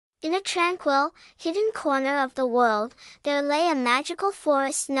In a tranquil, hidden corner of the world, there lay a magical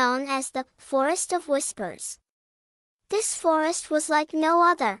forest known as the Forest of Whispers. This forest was like no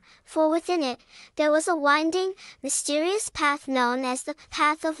other, for within it, there was a winding, mysterious path known as the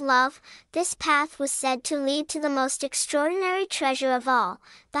Path of Love. This path was said to lead to the most extraordinary treasure of all,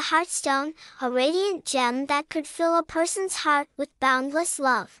 the Heartstone, a radiant gem that could fill a person's heart with boundless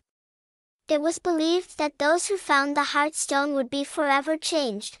love. It was believed that those who found the Heartstone would be forever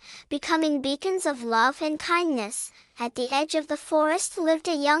changed, becoming beacons of love and kindness. At the edge of the forest lived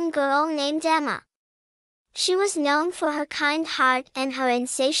a young girl named Emma. She was known for her kind heart and her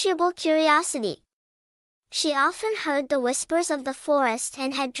insatiable curiosity. She often heard the whispers of the forest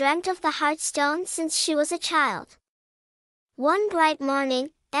and had dreamt of the Heartstone since she was a child. One bright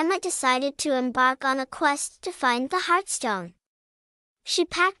morning, Emma decided to embark on a quest to find the Heartstone. She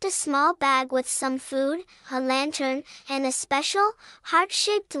packed a small bag with some food, a lantern, and a special,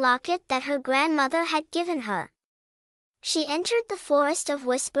 heart-shaped locket that her grandmother had given her. She entered the Forest of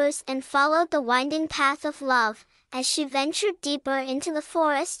Whispers and followed the winding path of love. As she ventured deeper into the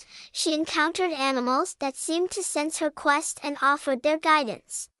forest, she encountered animals that seemed to sense her quest and offered their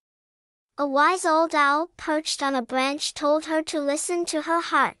guidance. A wise old owl perched on a branch told her to listen to her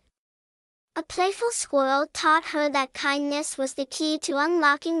heart. A playful squirrel taught her that kindness was the key to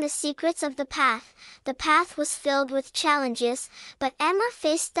unlocking the secrets of the path. The path was filled with challenges, but Emma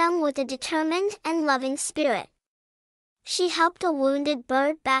faced them with a determined and loving spirit. She helped a wounded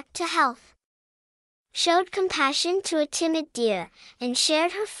bird back to health, showed compassion to a timid deer, and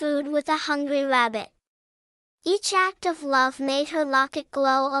shared her food with a hungry rabbit. Each act of love made her locket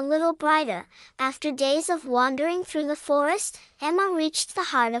glow a little brighter. After days of wandering through the forest, Emma reached the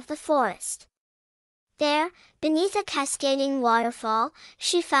heart of the forest. There, beneath a cascading waterfall,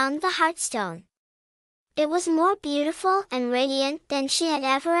 she found the Heartstone. It was more beautiful and radiant than she had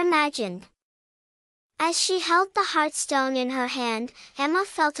ever imagined. As she held the Heartstone in her hand, Emma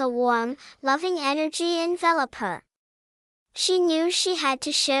felt a warm, loving energy envelop her. She knew she had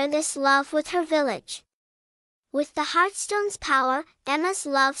to share this love with her village. With the Heartstone's power, Emma's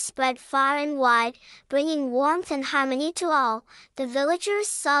love spread far and wide, bringing warmth and harmony to all. The villagers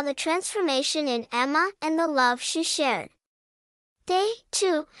saw the transformation in Emma and the love she shared. They,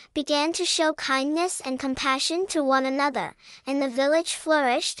 too, began to show kindness and compassion to one another, and the village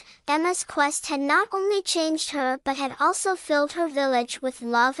flourished. Emma's quest had not only changed her but had also filled her village with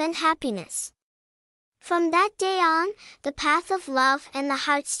love and happiness. From that day on, the path of love and the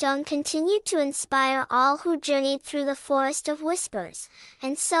Heartstone continued to inspire all who journeyed through the Forest of Whispers,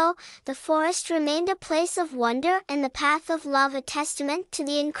 and so, the forest remained a place of wonder and the path of love a testament to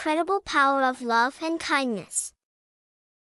the incredible power of love and kindness.